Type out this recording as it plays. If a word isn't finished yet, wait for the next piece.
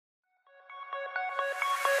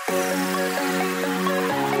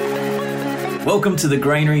Welcome to the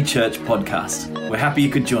Granary Church podcast. We're happy you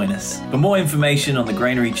could join us. For more information on the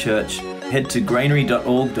Granary Church, head to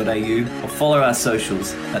granary.org.au or follow our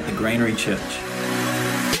socials at the Granary Church.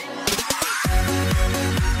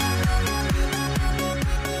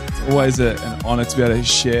 It's always an honour to be able to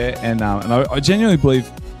share, and I genuinely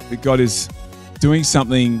believe that God is doing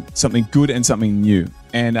something good and something new.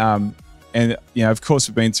 And you know, of course,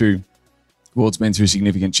 the world's been through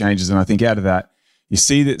significant changes, and I think out of that, you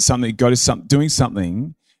see that God is doing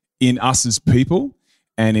something in us as people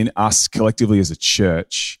and in us collectively as a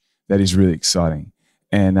church that is really exciting.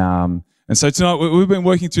 And so tonight we've been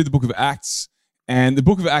working through the book of Acts, and the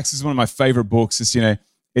book of Acts is one of my favorite books. It's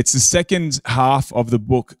the second half of the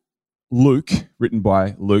book Luke, written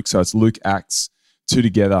by Luke. So it's Luke, Acts, two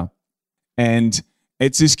together. And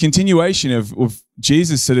it's this continuation of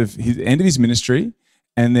Jesus, sort of the end of his ministry,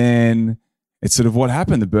 and then it's sort of what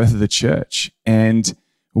happened, the birth of the church. And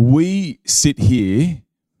we sit here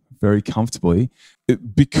very comfortably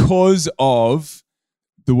because of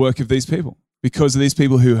the work of these people, because of these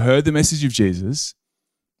people who heard the message of Jesus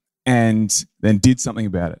and then did something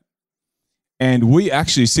about it. And we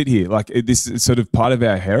actually sit here, like this is sort of part of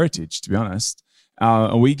our heritage, to be honest.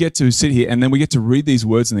 And we get to sit here and then we get to read these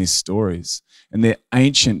words and these stories. And they're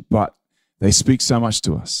ancient, but they speak so much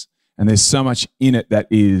to us. And there's so much in it that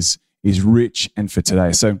is rich and for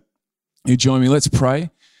today. So you join me, let's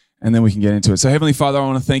pray, and then we can get into it. So Heavenly Father, I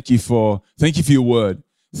want to thank you for your word.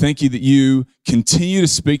 Thank you that you continue to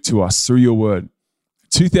speak to us through your word.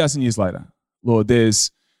 2,000 years later, Lord,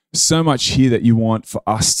 there's so much here that you want for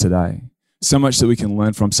us today. So much that we can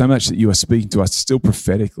learn from, so much that you are speaking to us still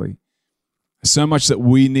prophetically. So much that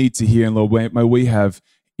we need to hear, and Lord, may we have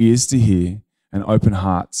ears to hear and open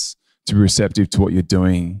hearts to be receptive to what you're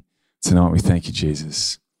doing tonight. We thank you,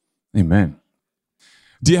 Jesus. Amen.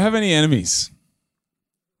 Do you have any enemies?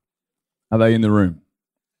 Are they in the room?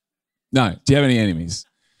 No. Do you have any enemies?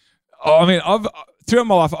 I mean, throughout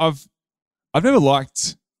my life, I've never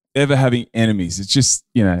liked ever having enemies. It's just,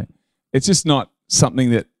 it's just not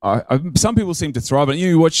something that some people seem to thrive on.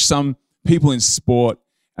 You watch some people in sport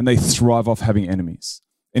and they thrive off having enemies.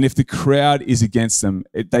 And if the crowd is against them,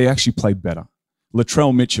 they actually play better.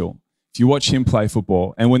 Latrell Mitchell, if you watch him play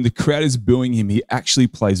football, and when the crowd is booing him, he actually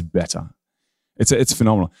plays better. It's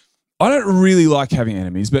phenomenal. I don't really like having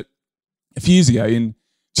enemies, but a few years ago, in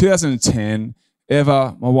 2010,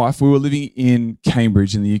 Eva, my wife, we were living in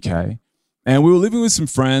Cambridge in the UK, and we were living with some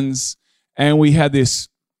friends, and we had this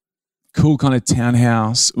cool kind of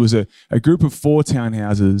townhouse. It was a group of 4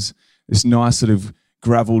 townhouses, this nice sort of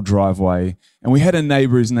gravel driveway, and we had a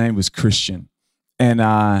neighbour, his name was Christian, and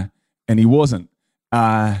he wasn't.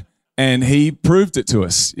 And he proved it to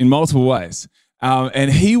us in multiple ways. And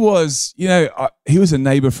he was, he was a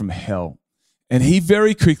neighbor from hell. And he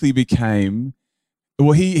very quickly became,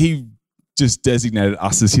 he just designated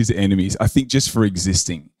us as his enemies, I think just for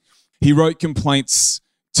existing. He wrote complaints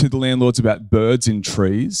to the landlords about birds in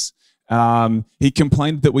trees. He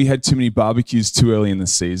complained that we had too many barbecues too early in the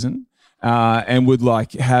season. And would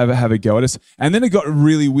have a go at us. And then it got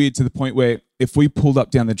really weird to the point where if we pulled up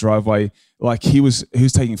down the driveway, he was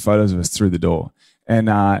taking photos of us through the door. And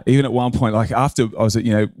even at one point, after I was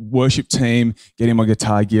at, worship team, getting my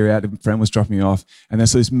guitar gear out, a friend was dropping me off, and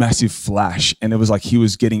there's this massive flash, and it was like he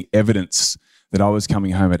was getting evidence that I was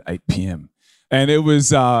coming home at 8 p.m. And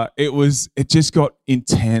it just got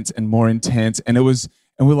intense and more intense. And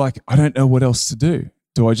we're like, I don't know what else to do.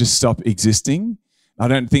 Do I just stop existing? I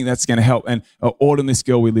don't think that's going to help. And Autumn, this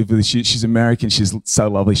girl we live with, she's American. She's so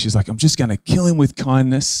lovely. She's like, I'm just going to kill him with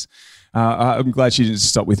kindness. I'm glad she didn't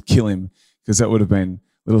stop with kill him, because that would have been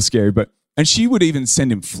a little scary. And she would even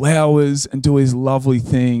send him flowers and do his lovely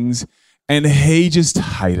things. And he just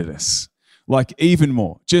hated us, even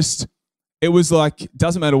more. It was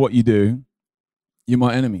doesn't matter what you do, you're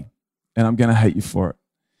my enemy, and I'm going to hate you for it.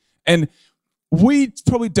 And we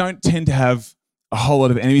probably don't tend to have a whole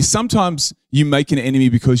lot of enemies. Sometimes you make an enemy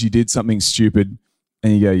because you did something stupid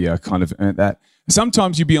and you go, yeah, I kind of earned that.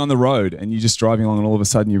 Sometimes you'd be on the road and you're just driving along and all of a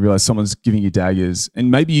sudden you realize someone's giving you daggers,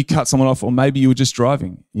 and maybe you cut someone off, or maybe you were just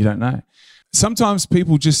driving. You don't know. Sometimes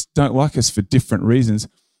people just don't like us for different reasons.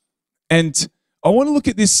 And I want to look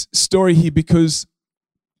at this story here because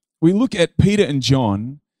we look at Peter and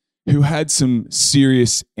John, who had some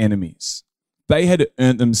serious enemies. They had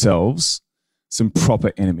earned themselves some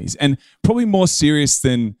proper enemies, and probably more serious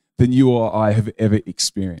than you or I have ever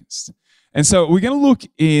experienced. And so we're going to look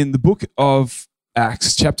in the book of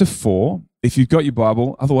Acts chapter 4, if you've got your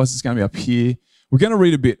Bible. Otherwise, it's going to be up here. We're going to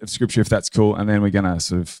read a bit of scripture, if that's cool, and then we're going to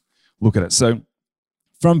sort of look at it. So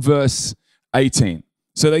from verse 18,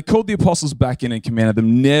 So they called the apostles back in and commanded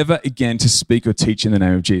them never again to speak or teach in the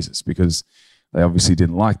name of Jesus, because they obviously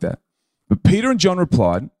didn't like that. But Peter and John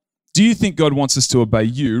replied, "Do you think God wants us to obey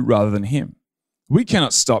you rather than him? We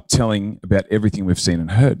cannot stop telling about everything we've seen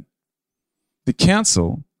and heard." The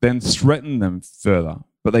council then threatened them further,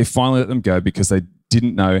 but they finally let them go because they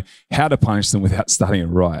didn't know how to punish them without starting a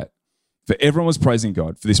riot. For everyone was praising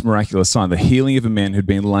God for this miraculous sign, the healing of a man who'd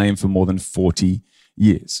been lame for more than 40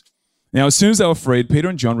 years. Now, as soon as they were freed, Peter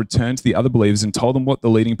and John returned to the other believers and told them what the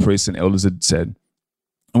leading priests and elders had said.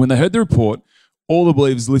 And when they heard the report, all the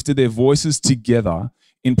believers lifted their voices together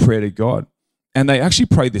in prayer to God. And they actually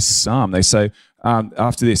prayed this psalm. They say,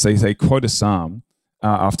 after this, they quote a psalm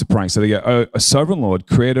after praying. So they go, "Oh, a sovereign Lord,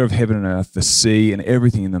 creator of heaven and earth, the sea and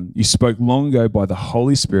everything in them, you spoke long ago by the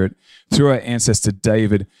Holy Spirit through our ancestor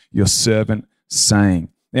David, your servant, saying."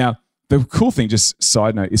 Now, the cool thing, just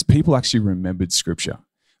side note, is people actually remembered Scripture.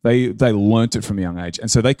 They learnt it from a young age. And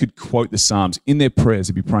so they could quote the Psalms in their prayers.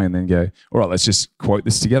 They'd be praying and then go, "All right, let's just quote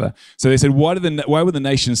this together." So they said, why were the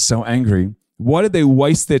nations so angry? Why did they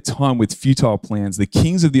waste their time with futile plans? The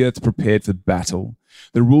kings of the earth prepared for battle.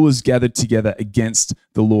 The rulers gathered together against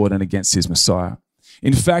the Lord and against his Messiah.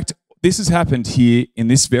 In fact, this has happened here in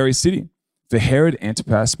this very city. For Herod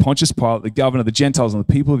Antipas, Pontius Pilate, the governor, the Gentiles, and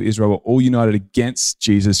the people of Israel were all united against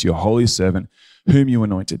Jesus, your holy servant, whom you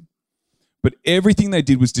anointed. But everything they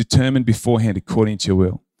did was determined beforehand according to your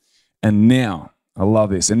will. And now, I love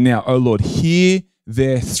this, and now, O Lord, hear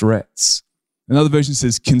their threats. Another version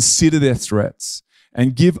says, consider their threats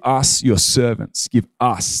and give us, your servants, give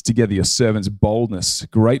us together, your servants, boldness,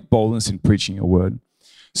 great boldness in preaching your word.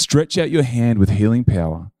 Stretch out your hand with healing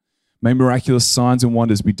power. May miraculous signs and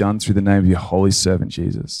wonders be done through the name of your holy servant,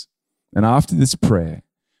 Jesus. And after this prayer,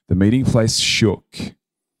 the meeting place shook.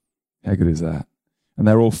 How good is that? And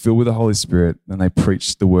they were all filled with the Holy Spirit, and they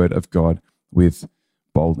preached the word of God with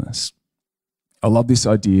boldness. I love this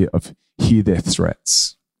idea of hear their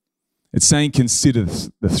threats. It's saying consider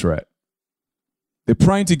the threat. They're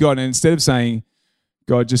praying to God, and instead of saying,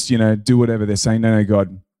 God, just, do whatever, they're saying, no,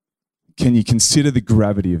 God, can you consider the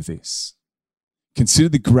gravity of this? Consider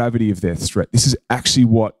the gravity of their threat. This is actually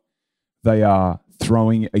what they are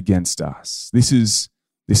throwing against us. This is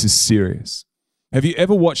serious. Have you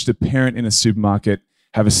ever watched a parent in a supermarket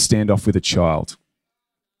have a standoff with a child?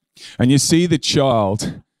 And you see the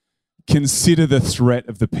child consider the threat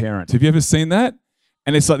of the parent. Have you ever seen that?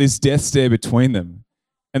 And it's like this death stare between them.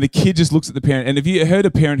 And the kid just looks at the parent. And have you heard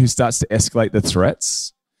a parent who starts to escalate the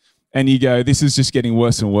threats? And you go, this is just getting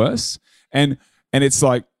worse and worse. And it's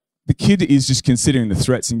like the kid is just considering the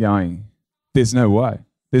threats and going, there's no way.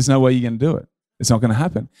 There's no way you're going to do it. It's not going to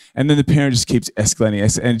happen. And then the parent just keeps escalating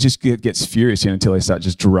and it just gets furious until they start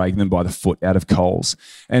just dragging them by the foot out of coals.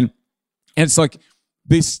 And it's like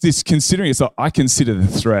this considering, it's like, I consider the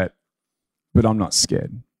threat, but I'm not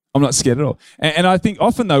scared. I'm not scared at all. And I think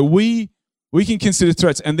often, though, we can consider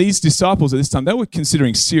threats. And these disciples at this time, they were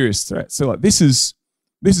considering serious threats. So like, this is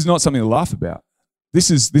not something to laugh about. This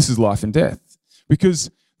is life and death. Because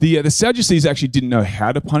the Sadducees actually didn't know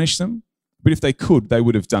how to punish them, but if they could, they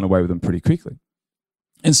would have done away with them pretty quickly.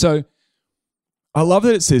 And so I love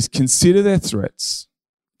that it says, consider their threats.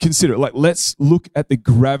 Consider it. Like, let's look at the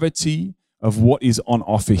gravity of what is on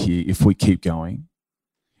offer here if we keep going.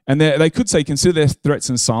 And they could say, consider their threats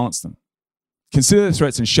and silence them. Consider their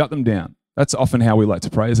threats and shut them down. That's often how we like to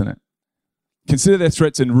pray, isn't it? Consider their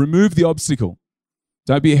threats and remove the obstacle.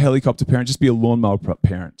 Don't be a helicopter parent, just be a lawnmower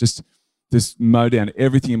parent. Just mow down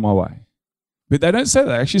everything in my way. But they don't say that.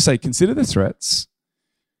 They actually say, consider the threats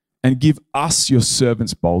and give us, your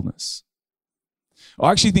servants, boldness.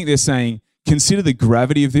 I actually think they're saying, consider the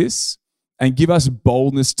gravity of this and give us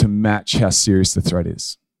boldness to match how serious the threat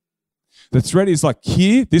is. The threat is like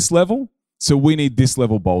here, this level, so we need this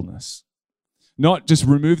level boldness. Not just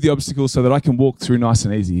remove the obstacle so that I can walk through nice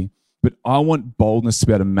and easy, but I want boldness to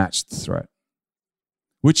be able to match the threat,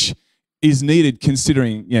 which is needed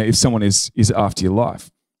considering, if someone is after your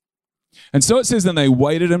life. And so it says, then they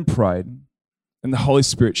waited and prayed, and the Holy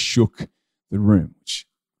Spirit shook the room, which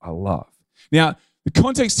I love. Now, the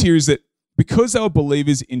context here is that because they were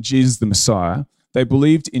believers in Jesus the Messiah, they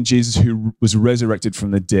believed in Jesus who was resurrected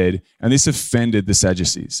from the dead, and this offended the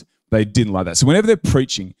Sadducees. They didn't like that. So whenever they're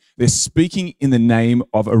preaching, they're speaking in the name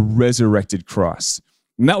of a resurrected Christ.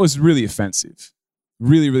 And that was really offensive.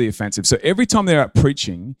 Really, really offensive. So every time they're out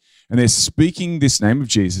preaching and they're speaking this name of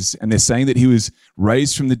Jesus and they're saying that he was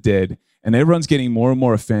raised from the dead, and everyone's getting more and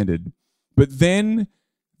more offended, but then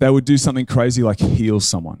they would do something crazy like heal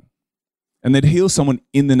someone. And they'd heal someone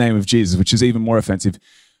in the name of Jesus, which is even more offensive.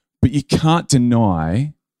 But you can't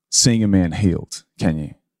deny seeing a man healed, can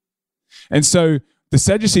you? And so the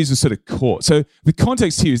Sadducees were sort of caught. So the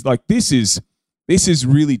context here is like, this is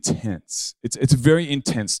really tense. It's a very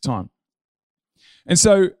intense time. And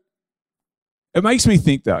so it makes me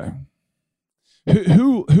think, though,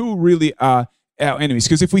 who really are our enemies?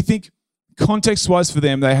 Because if we think context-wise for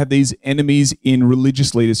them, they had these enemies in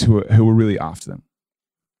religious leaders who were really after them.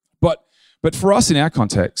 But for us in our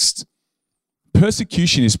context,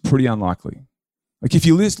 persecution is pretty unlikely. Like if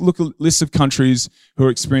you look at lists of countries who are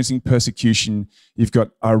experiencing persecution, you've got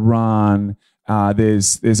Iran,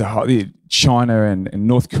 there's a whole, China and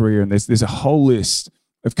North Korea, and there's a whole list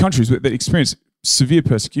of countries that experience severe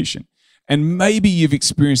persecution. And maybe you've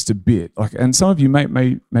experienced a bit, and some of you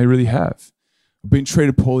may really have been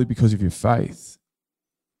treated poorly because of your faith,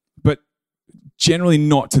 but generally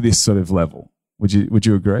not to this sort of level. Would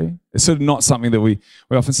you agree? It's sort of not something that we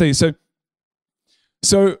often see.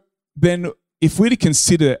 So then, if we're to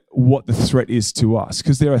consider what the threat is to us,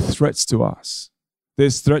 because there are threats to us,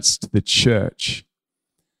 there's threats to the church,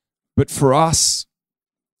 but for us,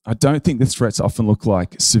 I don't think the threats often look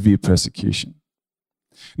like severe persecution.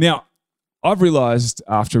 Now, I've realized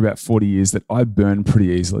after about 40 years that I burn pretty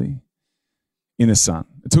easily in the sun.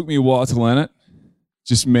 It took me a while to learn it,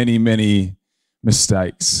 just many, many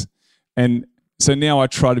mistakes. And so now I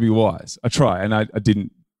try to be wise. I try, and I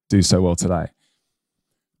didn't do so well today.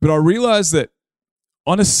 But I realized that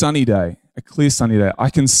on a sunny day, a clear sunny day, I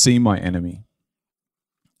can see my enemy.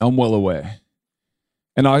 I'm well aware.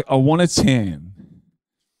 And I want to tan,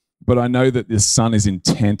 but I know that the sun is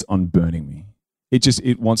intent on burning me.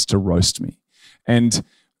 It wants to roast me. And,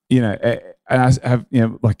 and I have,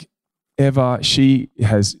 like Eva, she's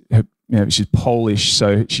Polish,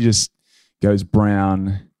 so she just goes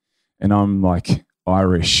brown, and I'm like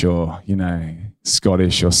Irish or,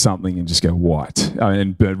 Scottish or something, and just go white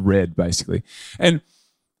and burn red, basically.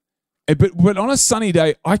 But on a sunny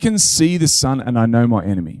day, I can see the sun and I know my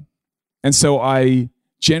enemy. And so I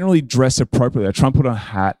generally dress appropriately. I try and put on a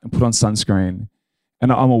hat and put on sunscreen,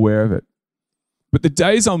 and I'm aware of it. But the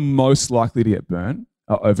days I'm most likely to get burned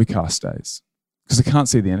are overcast days because I can't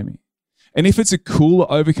see the enemy. And if it's a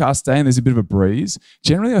cooler overcast day and there's a bit of a breeze,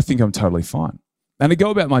 generally I think I'm totally fine. And I go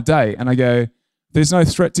about my day and I go, there's no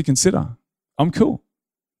threat to consider. I'm cool.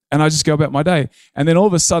 And I just go about my day. And then all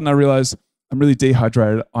of a sudden I realize I'm really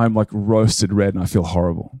dehydrated. I'm like roasted red and I feel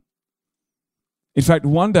horrible. In fact,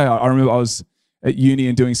 one day I remember I was at uni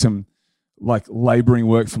and doing some like laboring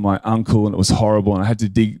work for my uncle, and it was horrible. And I had to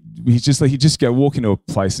dig. He'd just go walk into a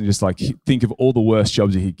place and just like think of all the worst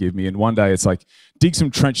jobs that he'd give me. And one day it's like, dig some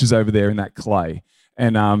trenches over there in that clay.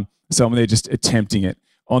 And so I'm there just attempting it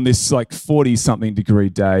on this like 40-something degree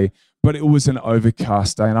day. But it was an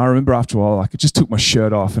overcast day. And I remember after a while, like I just took my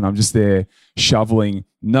shirt off and I'm just there shoveling,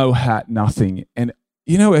 no hat, nothing. And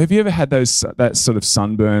have you ever had that sort of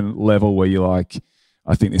sunburn level where you're like,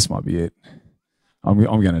 I think this might be it. I'm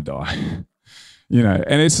going to die.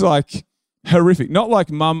 And it's like horrific. Not like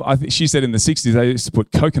mum, I think she said in the 60s, they used to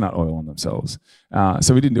put coconut oil on themselves.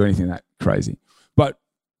 So we didn't do anything that crazy. But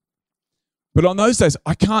on those days,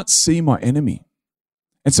 I can't see my enemy.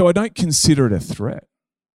 And so I don't consider it a threat.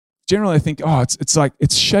 Generally, I think, it's like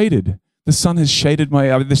it's shaded. The sun has shaded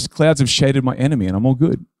the clouds have shaded my enemy, and I'm all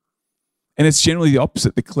good. And it's generally the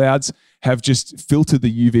opposite. The clouds have just filtered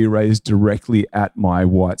the UV rays directly at my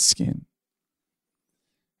white skin.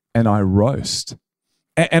 And I roast.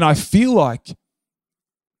 And I feel like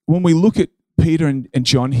when we look at Peter and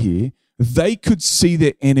John here, they could see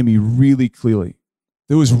their enemy really clearly.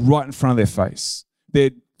 It was right in front of their face.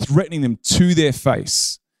 They're threatening them to their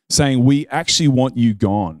face, saying, we actually want you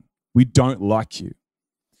gone. We don't like you.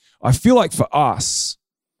 I feel like for us,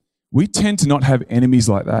 we tend to not have enemies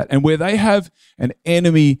like that. And where they have an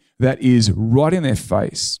enemy that is right in their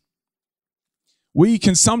face, we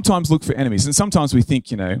can sometimes look for enemies. And sometimes we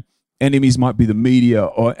think, enemies might be the media,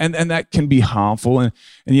 and that can be harmful. And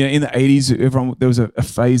in the 80s, there was a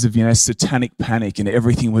phase of, satanic panic, and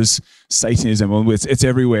everything was Satanism. It's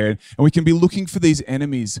everywhere. And we can be looking for these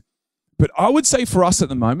enemies. But I would say for us at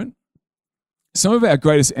the moment, some of our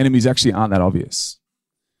greatest enemies actually aren't that obvious.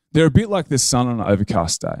 They're a bit like the sun on an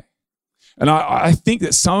overcast day. And I think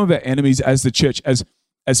that some of our enemies as the church, as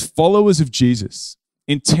followers of Jesus,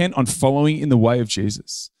 intent on following in the way of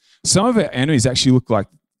Jesus, some of our enemies actually look like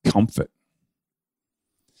comfort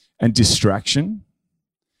and distraction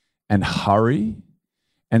and hurry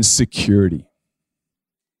and security,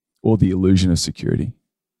 or the illusion of security.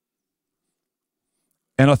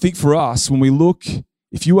 And I think for us, when we look,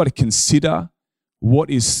 if you are to consider what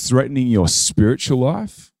is threatening your spiritual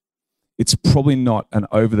life, it's probably not an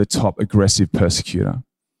over-the-top aggressive persecutor.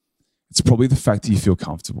 It's probably the fact that you feel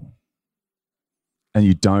comfortable and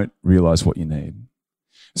you don't realize what you need.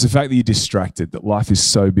 It's the fact that you're distracted, that life is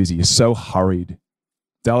so busy, you're so hurried.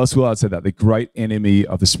 Dallas Willard said that the great enemy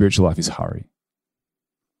of the spiritual life is hurry.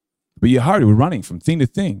 But you're hurried, we're running from thing to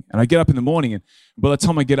thing. And I get up in the morning, and by the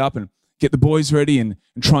time I get up and get the boys ready and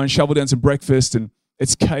try and shovel down some breakfast, and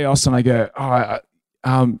it's chaos, and I go,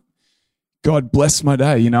 God bless my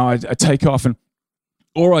day. I take off,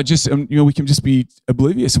 or I just, we can just be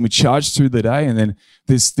oblivious and we charge through the day, and then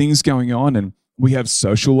there's things going on, and we have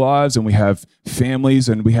social lives, and we have families,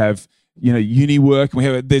 and we have, uni work,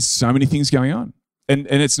 and there's so many things going on. And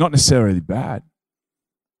it's not necessarily bad,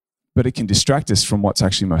 but it can distract us from what's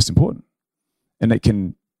actually most important. And it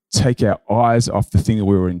can take our eyes off the thing that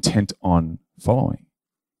we were intent on following.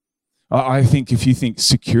 I think if you think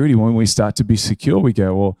security, when we start to be secure, we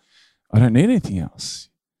go, well, I don't need anything else.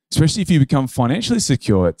 Especially if you become financially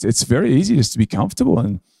secure, it's very easy just to be comfortable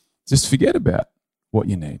and just forget about what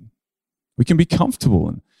you need. We can be comfortable,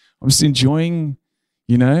 and I'm just enjoying,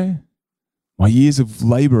 my years of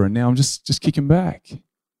labor, and now I'm just kicking back.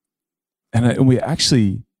 And we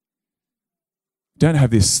actually don't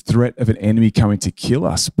have this threat of an enemy coming to kill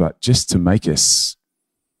us, but just to make us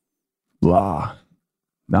blah,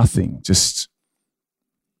 nothing, just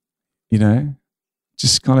kind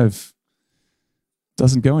of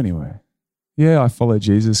doesn't go anywhere. Yeah, I follow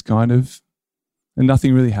Jesus kind of, and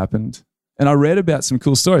nothing really happened. And I read about some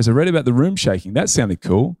cool stories. I read about the room shaking. That sounded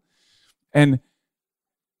cool. And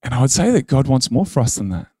I would say that God wants more for us than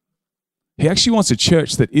that. He actually wants a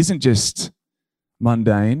church that isn't just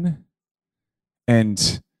mundane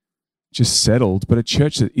and just settled, but a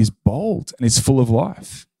church that is bold and is full of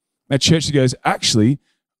life. A church that goes, actually,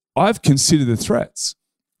 I've considered the threats.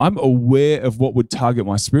 I'm aware of what would target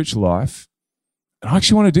my spiritual life, and I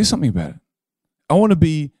actually want to do something about it. I want to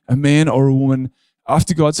be a man or a woman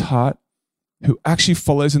after God's heart who actually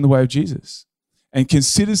follows in the way of Jesus and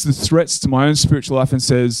considers the threats to my own spiritual life and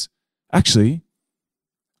says, actually,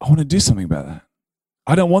 I want to do something about that.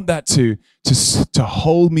 I don't want that to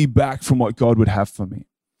hold me back from what God would have for me.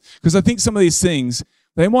 Because I think some of these things,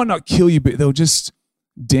 they might not kill you, but they'll just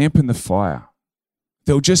dampen the fire.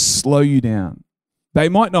 They'll just slow you down. They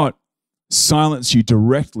might not silence you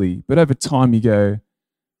directly, but over time you go,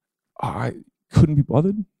 I couldn't be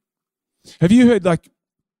bothered. Have you heard,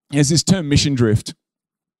 there's this term mission drift,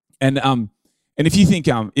 and if you think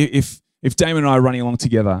if Damon and I are running along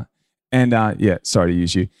together, and sorry to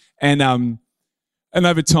use you, and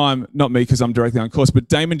over time, not me because I'm directly on course, but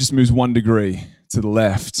Damon just moves 1 degree to the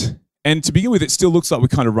left, and to begin with, it still looks like we're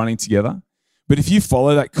kind of running together. But if you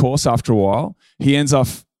follow that course after a while, he ends up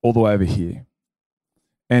all the way over here,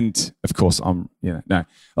 and of course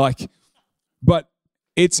but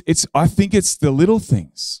it's I think it's the little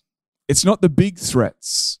things. It's not the big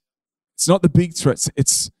threats. It's not the big threats.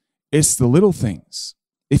 It's the little things.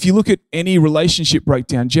 If you look at any relationship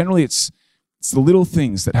breakdown, generally it's the little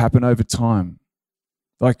things that happen over time,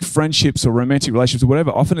 like friendships or romantic relationships or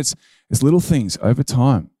whatever. Often it's little things over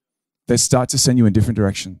time that start to send you in different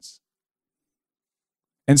directions.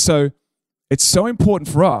 And so it's so important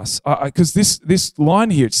for us because this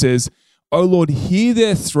line here, it says, "Oh Lord, hear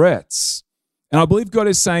their threats." And I believe God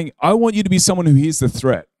is saying, I want you to be someone who hears the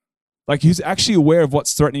threat. Who's actually aware of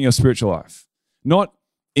what's threatening your spiritual life. Not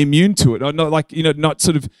immune to it, or not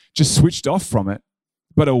sort of just switched off from it,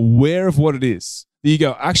 but aware of what it is. There you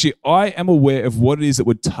go, actually, I am aware of what it is that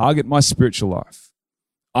would target my spiritual life.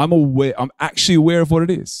 I'm actually aware of what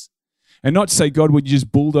it is. And not to say, God, would you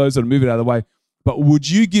just bulldoze it and move it out of the way, but would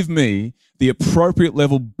you give me the appropriate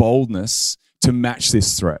level of boldness to match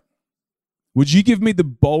this threat? Would you give me the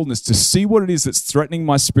boldness to see what it is that's threatening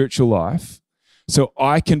my spiritual life so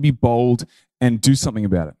I can be bold and do something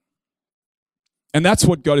about it? And that's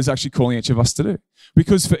what God is actually calling each of us to do.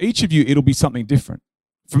 Because for each of you, it'll be something different.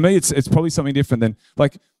 For me, it's probably something different than,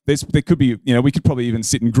 there could be, we could probably even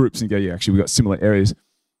sit in groups and go, yeah, actually, we've got similar areas.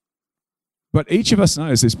 But each of us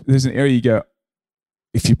knows there's an area you go,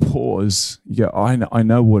 if you pause, you go, I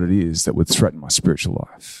know what it is that would threaten my spiritual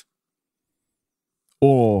life.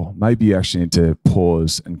 Or maybe you actually need to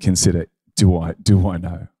pause and consider, do I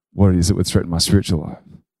know what it is that would threaten my spiritual life?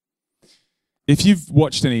 If you've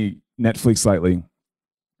watched any Netflix lately,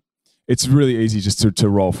 it's really easy just to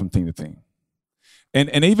roll from thing to thing.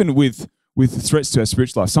 And even with threats to our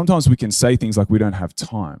spiritual life, sometimes we can say things like we don't have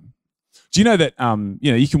time. Do you know that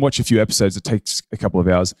you can watch a few episodes, it takes a couple of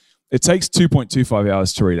hours. It takes 2.25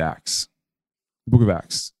 hours to read Acts, the book of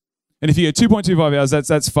Acts. And if you get 2.25 hours,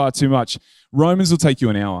 that's far too much. Romans will take you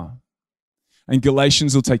an hour. And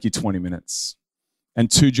Galatians will take you 20 minutes. And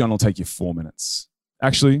 2 John will take you 4 minutes.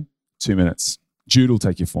 Actually, 2 minutes. Jude will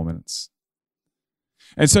take you 4 minutes.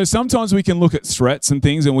 And so sometimes we can look at threats and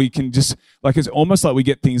things and we can just, like, it's almost like we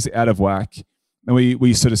get things out of whack and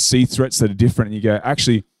we sort of see threats that are different and you go,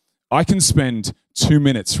 actually, I can spend 2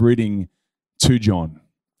 minutes reading 2 John.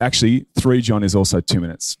 Actually, 3 John is also 2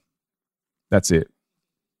 minutes. That's it.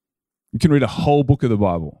 You can read a whole book of the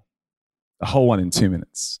Bible, a whole one in 2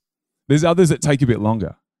 minutes. There's others that take a bit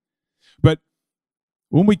longer. But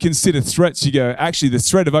when we consider threats, you go, actually, the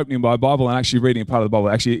threat of opening my Bible and actually reading a part of the Bible,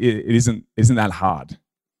 actually, it isn't that hard.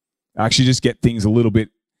 I actually just get things a little bit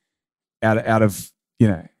out of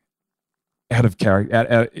character,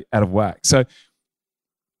 out of whack. So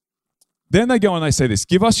then they go and they say this: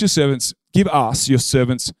 give us, your servants,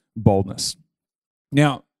 boldness.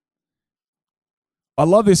 Now, I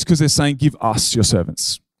love this because they're saying, give us your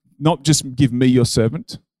servants. Not just give me your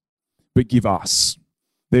servant, but give us.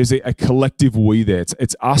 There's a collective we there.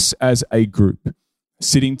 It's us as a group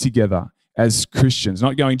sitting together as Christians,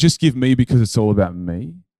 not going, just give me because it's all about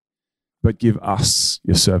me, but give us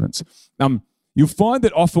your servants. You'll find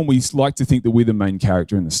that often we like to think that we're the main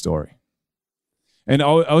character in the story. And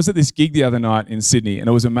I was at this gig the other night in Sydney and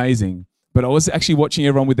it was amazing, but I was actually watching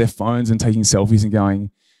everyone with their phones and taking selfies and going,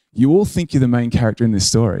 you all think you're the main character in this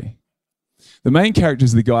story. The main character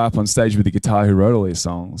is the guy up on stage with the guitar who wrote all these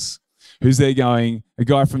songs, who's there going, a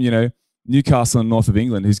guy from, Newcastle and north of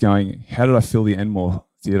England who's going, how did I fill the Enmore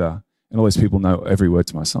Theatre? And all these people know every word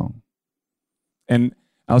to my song. And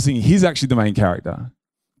I was thinking, he's actually the main character.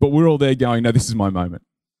 But we're all there going, no, this is my moment.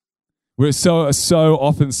 We're so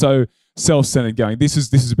often so self-centered going, this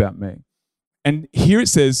is about me. And here it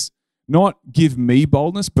says, not give me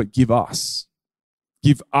boldness, but give us.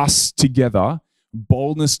 Give us together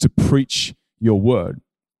boldness to preach your word.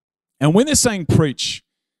 And when they're saying preach,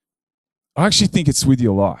 I actually think it's with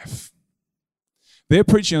your life. They're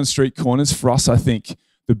preaching on street corners. For us, I think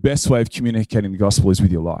the best way of communicating the gospel is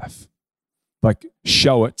with your life. Like,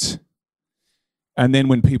 show it. And then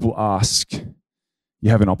when people ask, you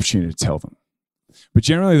have an opportunity to tell them. But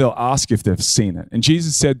generally, they'll ask if they've seen it. And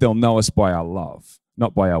Jesus said they'll know us by our love,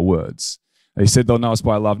 not by our words. He said they'll know us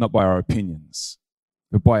by our love, not by our opinions,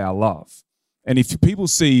 but by our love. And if people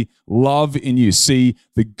see love in you, see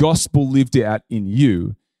the gospel lived out in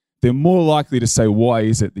you, they're more likely to say, why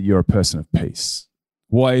is it that you're a person of peace?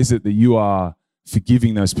 Why is it that you are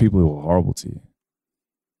forgiving those people who are horrible to you?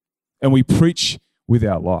 And we preach with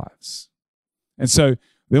our lives. And so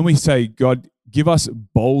then we say, God, give us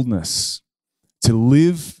boldness to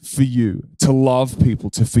live for you, to love people,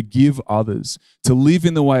 to forgive others, to live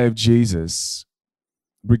in the way of Jesus,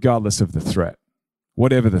 regardless of the threat,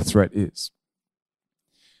 whatever the threat is.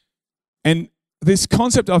 And this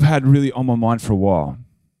concept I've had really on my mind for a while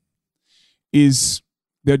is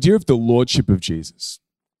the idea of the lordship of Jesus.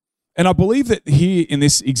 And I believe that here in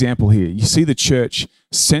this example here, you see the church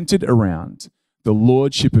centered around the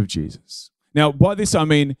lordship of Jesus. Now, by this I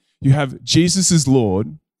mean you have Jesus as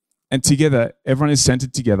Lord, and together, everyone is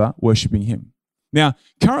centered together, worshiping him. Now,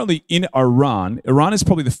 currently in Iran is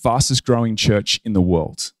probably the fastest growing church in the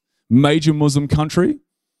world. Major Muslim country,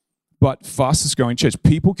 but fastest growing church.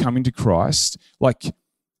 People coming to Christ like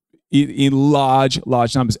in large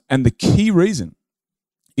numbers. And the key reason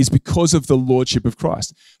is because of the lordship of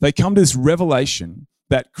Christ. They come to this revelation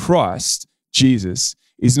that Christ, Jesus,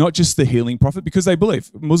 is not just the healing prophet, because they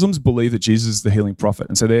believe, Muslims believe that Jesus is the healing prophet.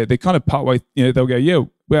 And so they're kind of partway, they'll go, yeah,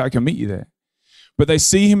 well, I can meet you there. But they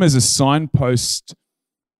see him as a signpost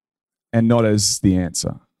and not as the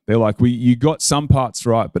answer. They're like, you got some parts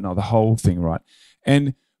right, but not the whole thing right.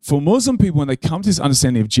 And for Muslim people, when they come to this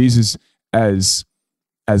understanding of Jesus as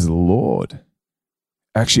Lord,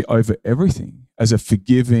 actually over everything, as a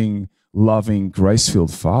forgiving, loving,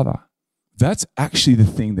 grace-filled Father, that's actually the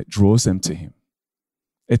thing that draws them to him.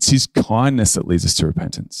 It's his kindness that leads us to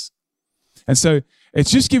repentance. And so it's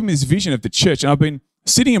just given me this vision of the church. And I've been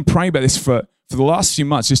sitting and praying about this for the last few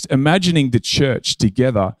months, just imagining the church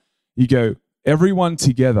together. You go, everyone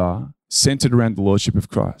together centered around the lordship of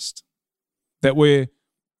Christ. That we're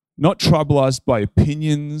not tribalized by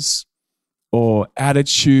opinions or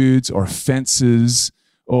attitudes or offenses,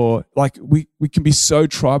 or like we can be so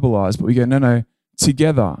tribalized, but we go, no,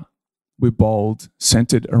 together we're bold,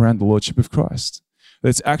 centered around the lordship of Christ.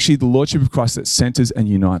 That's actually the lordship of Christ that centers and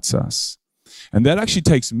unites us. And that actually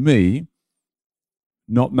takes me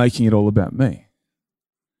not making it all about me.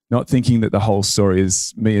 Not thinking that the whole story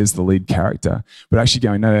is me as the lead character, but actually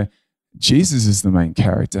going, no, Jesus is the main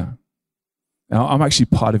character. Now, I'm actually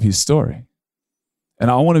part of his story. And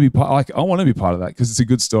I want to be part of that because it's a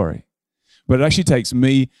good story. But it actually takes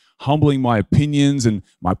me humbling my opinions and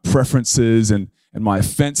my preferences and my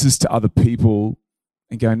offenses to other people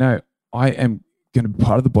and going, no, I am going to be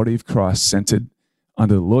part of the body of Christ, centered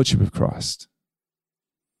under the lordship of Christ.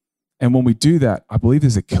 And when we do that, I believe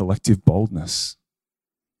there's a collective boldness.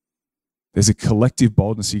 There's a collective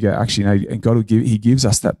boldness. You go, actually, no, and God He gives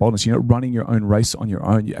us that boldness. You're not running your own race on your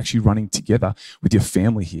own. You're actually running together with your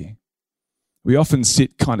family here. We often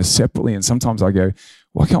sit kind of separately, and sometimes I go,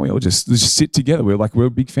 why can't we all just sit together? We're a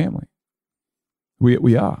big family.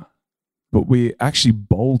 We are. But we're actually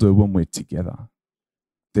bolder when we're together.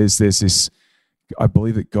 There's this, I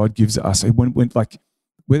believe that God gives us,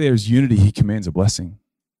 where there is unity, He commands a blessing.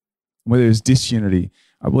 Where there is disunity,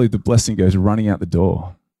 I believe the blessing goes running out the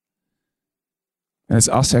door. And it's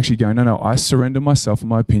us actually going, no, I surrender myself and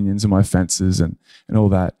my opinions and my offenses and all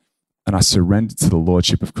that, and I surrender to the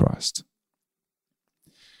lordship of Christ.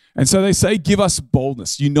 And so they say, give us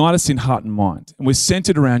boldness, unite us in heart and mind. And we're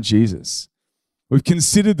centered around Jesus. We've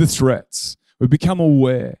considered the threats. We've become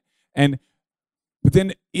aware. But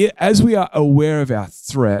then as we are aware of our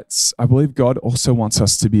threats, I believe God also wants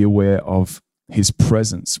us to be aware of His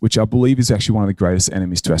presence, which I believe is actually one of the greatest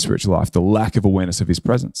enemies to our spiritual life, the lack of awareness of His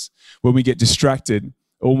presence. When we get distracted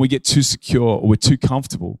or when we get too secure or we're too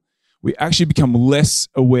comfortable, we actually become less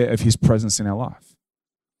aware of His presence in our life.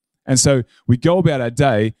 And so we go about our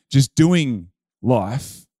day just doing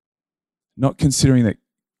life, not considering that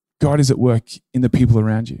God is at work in the people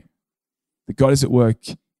around you, that God is at work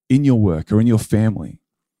in your work or in your family.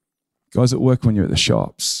 God's at work when you're at the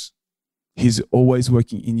shops. He's always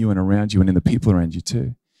working in you and around you and in the people around you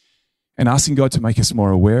too. And asking God to make us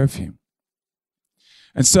more aware of Him.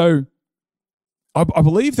 And so I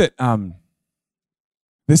believe that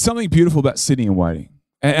there's something beautiful about sitting and waiting.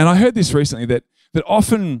 And I heard this recently, that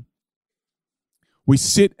often we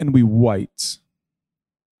sit and we wait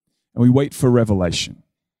for revelation.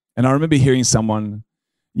 And I remember hearing someone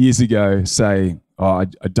years ago say, I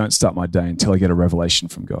don't start my day until I get a revelation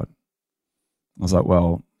from God. I was like,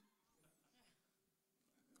 well,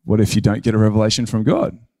 what if you don't get a revelation from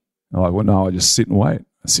God? I'm like, well, no, I just sit and wait.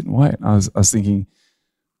 I was thinking,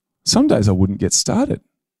 some days I wouldn't get started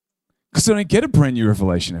because I don't get a brand new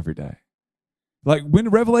revelation every day. Like when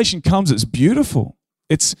revelation comes, it's beautiful.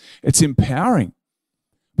 It's empowering.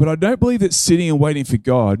 But I don't believe that sitting and waiting for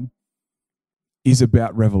God is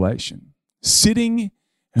about revelation. Sitting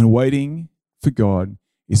and waiting for God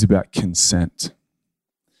is about consent.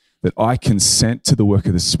 That I consent to the work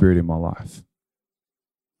of the Spirit in my life.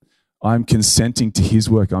 I'm consenting to His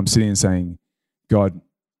work. I'm sitting and saying, God,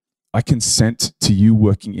 I consent to you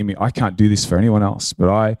working in me. I can't do this for anyone else, but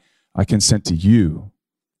I consent to you,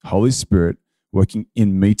 Holy Spirit, working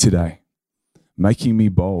in me today, making me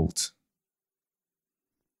bold,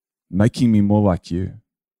 making me more like you.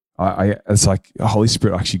 It's like, Holy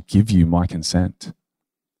Spirit, I actually give you my consent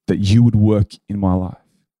that you would work in my life.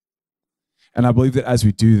 And I believe that as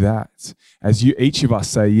we do that, as each of us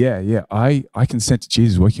say, I consent to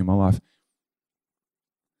Jesus working in my life,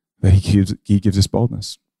 that He gives us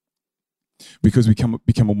boldness because we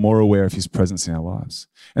become more aware of His presence in our lives.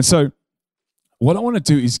 And so what I want to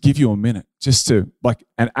do is give you a minute, just to, like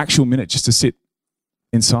an actual minute, just to sit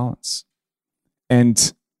in silence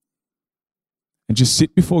and just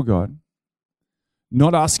sit before God,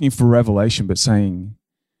 not asking for revelation, but saying,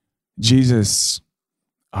 Jesus,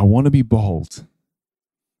 I want to be bold.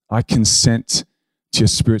 I consent to your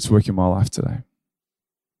Spirit's work in my life today.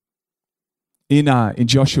 In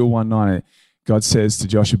Joshua 1:9, God says to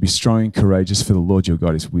Joshua, be strong and courageous, for the Lord your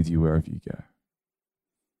God is with you wherever you go.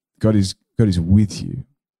 God is with you.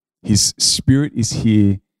 His Spirit is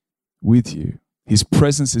here with you. His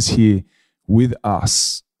presence is here with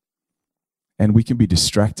us. And we can be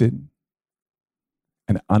distracted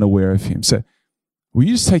and unaware of Him. So will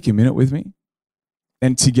you just take a minute with me?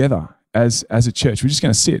 And together, as a church, we're just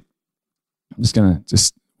going to sit. I'm just going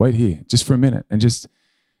to wait here just for a minute. And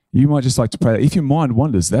you might just like to pray that. If your mind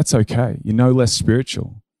wanders, that's okay. You're no less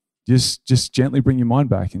spiritual. Just gently bring your mind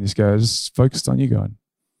back and just go, just focused on you, God.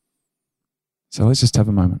 So let's just have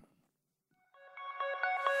a moment.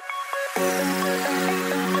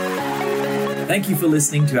 Thank you for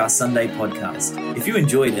listening to our Sunday podcast. If you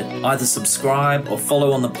enjoyed it, either subscribe or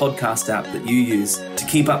follow on the podcast app that you use to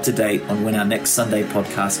keep up to date on when our next Sunday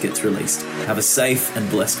podcast gets released. Have a safe and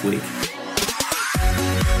blessed week.